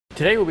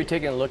Today we'll be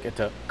taking a look at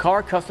the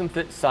Carr Custom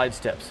Fit Side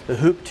Steps, the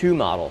Hoop 2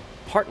 model,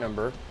 part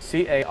number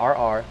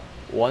CARR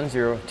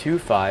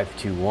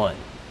 102521.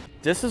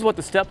 This is what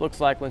the step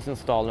looks like when it's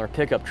installed in our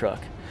pickup truck.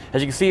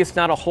 As you can see, it's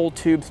not a whole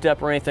tube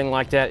step or anything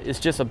like that. It's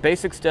just a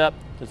basic step.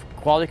 It's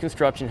quality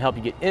construction to help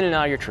you get in and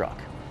out of your truck.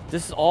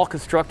 This is all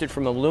constructed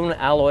from aluminum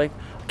alloy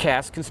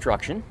cast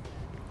construction,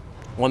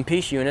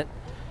 one-piece unit.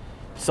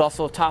 It's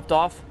also topped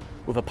off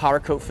with a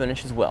powder coat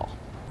finish as well.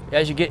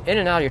 As you get in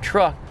and out of your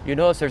truck, you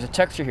notice there's a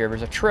texture here.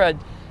 There's a tread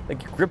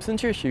that grips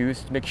into your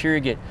shoes to make sure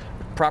you get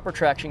proper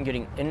traction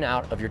getting in and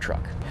out of your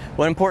truck.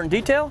 One important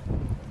detail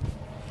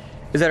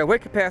is that our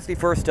weight capacity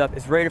for a step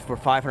is rated for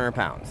 500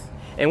 pounds.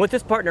 And with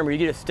this part number, you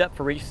get a step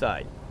for each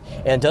side.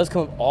 And it does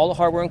come with all the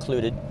hardware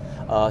included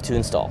to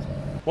install.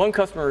 One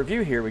customer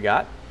review here we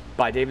got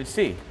by David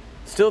C.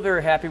 Still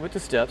very happy with the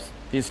steps.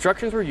 The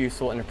instructions were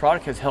useful and the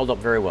product has held up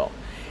very well.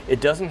 It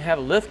doesn't have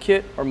a lift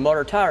kit or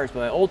motor tires, but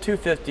my old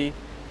 250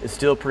 is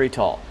still pretty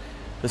tall.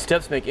 The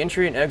steps make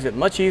entry and exit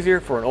much easier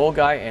for an old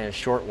guy and his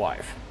short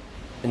wife.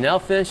 And now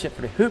finish it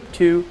for the Hoop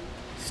 2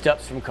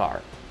 steps from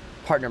Carr.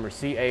 Part number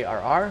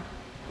CARR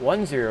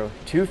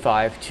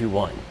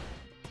 102521.